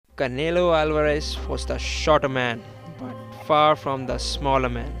Canelo Alvarez was the shorter man, but far from the smaller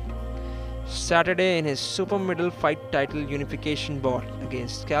man. Saturday in his super middle fight title unification bout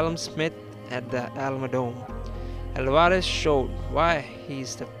against Callum Smith at the Almadome, Alvarez showed why he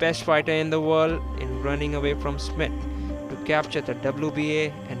is the best fighter in the world in running away from Smith to capture the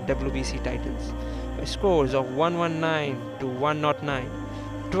WBA and WBC titles by scores of 119 to 109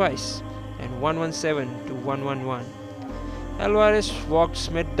 twice and 117 to 111. Alvarez walked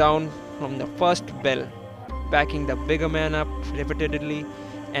Smith down from the first bell, backing the bigger man up repeatedly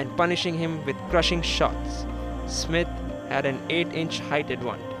and punishing him with crushing shots. Smith had an 8-inch height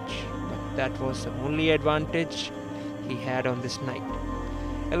advantage, but that was the only advantage he had on this night.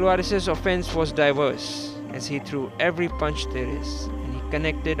 Alvarez's offense was diverse as he threw every punch there is, and he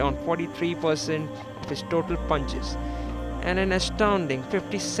connected on 43% of his total punches and an astounding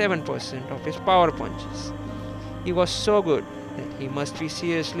 57% of his power punches. He was so good that he must be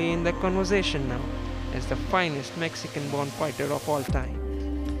seriously in the conversation now as the finest Mexican-born fighter of all time.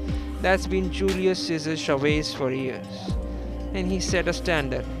 That's been Julius Cesar Chavez for years, and he set a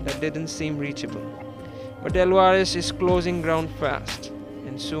standard that didn't seem reachable. But Alvarez is closing ground fast,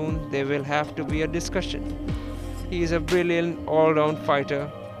 and soon there will have to be a discussion. He is a brilliant all-round fighter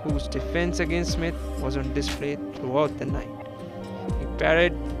whose defense against Smith was on display throughout the night. He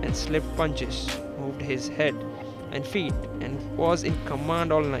parried and slipped punches, moved his head and feet, and was in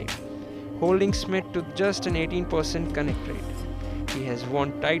command all night, holding Smith to just an 18% connect rate. He has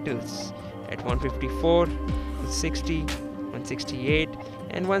won titles at 154, 160, 168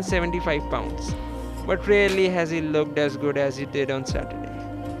 and 175 pounds, but rarely has he looked as good as he did on Saturday.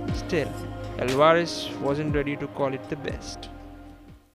 Still, Alvarez wasn't ready to call it the best.